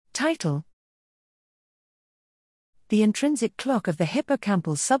Title: The intrinsic clock of the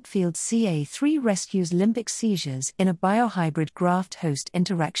hippocampal subfield CA3 rescues limbic seizures in a biohybrid graft-host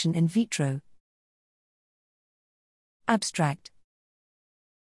interaction in vitro. Abstract: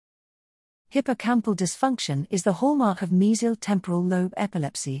 Hippocampal dysfunction is the hallmark of mesial temporal lobe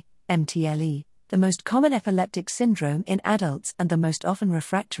epilepsy, MTLE, the most common epileptic syndrome in adults and the most often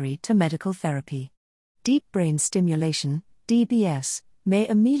refractory to medical therapy. Deep brain stimulation, DBS, may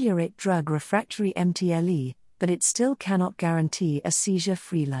ameliorate drug-refractory MTLE, but it still cannot guarantee a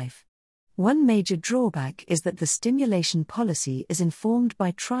seizure-free life. One major drawback is that the stimulation policy is informed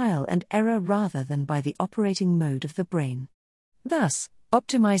by trial and error rather than by the operating mode of the brain. Thus,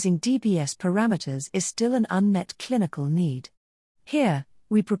 optimizing DBS parameters is still an unmet clinical need. Here,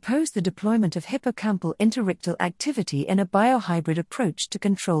 we propose the deployment of hippocampal interictal activity in a biohybrid approach to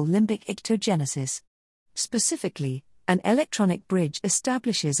control limbic ictogenesis. Specifically, an electronic bridge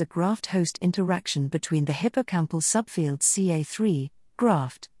establishes a graft-host interaction between the hippocampal subfield CA3,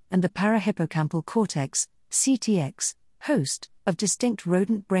 graft, and the parahippocampal cortex, CTX, host, of distinct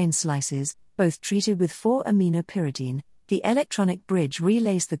rodent brain slices, both treated with 4-aminopyridine. The electronic bridge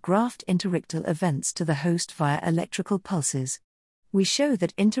relays the graft interictal events to the host via electrical pulses. We show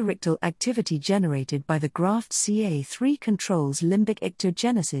that interictal activity generated by the graft CA3 controls limbic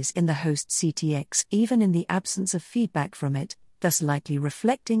ictogenesis in the host CTX even in the absence of feedback from it, thus likely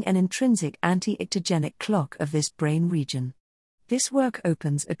reflecting an intrinsic anti-ictogenic clock of this brain region. This work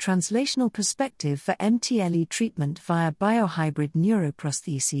opens a translational perspective for MTLE treatment via biohybrid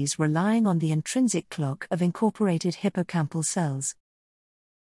neuroprostheses relying on the intrinsic clock of incorporated hippocampal cells.